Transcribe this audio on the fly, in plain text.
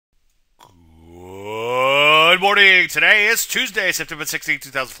morning. Today is Tuesday, September 16th,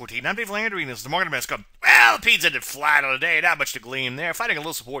 2014. I'm Dave Landry, and this is the Market Mask. Well, the P's ended flat on the day. Not much to glean there. Finding a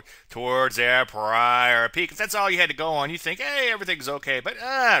little support towards their prior peak. If that's all you had to go on, you think, hey, everything's okay. But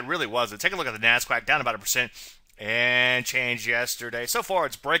it really wasn't. Take a look at the NASDAQ, down about 1% and change yesterday. So far,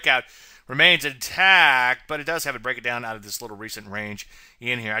 its breakout remains intact, but it does have it break it down out of this little recent range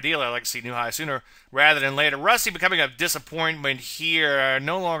in here. Ideally, I'd like to see new highs sooner rather than later. Rusty becoming a disappointment here.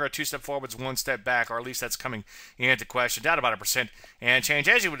 No longer a two-step forwards, one step back, or at least that's coming into question. Down about 1% and change.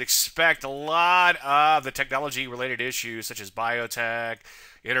 As you would expect, a lot of the technology-related issues, such as biotech,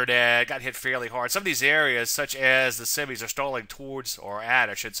 internet, got hit fairly hard. Some of these areas, such as the semis, are stalling towards, or at,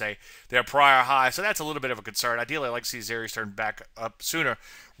 I should say, their prior high. So that's a little bit of a concern. Ideally, I'd like to see these areas turn back up sooner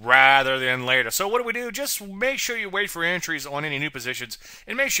rather than later. So what do? Just make sure you wait for entries on any new positions,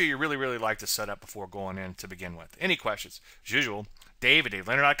 and make sure you really like the setup before going in to begin with. Any questions? As usual, Dave at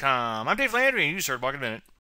DaveLandry.com. I'm Dave Landry, and you just heard Market Minute.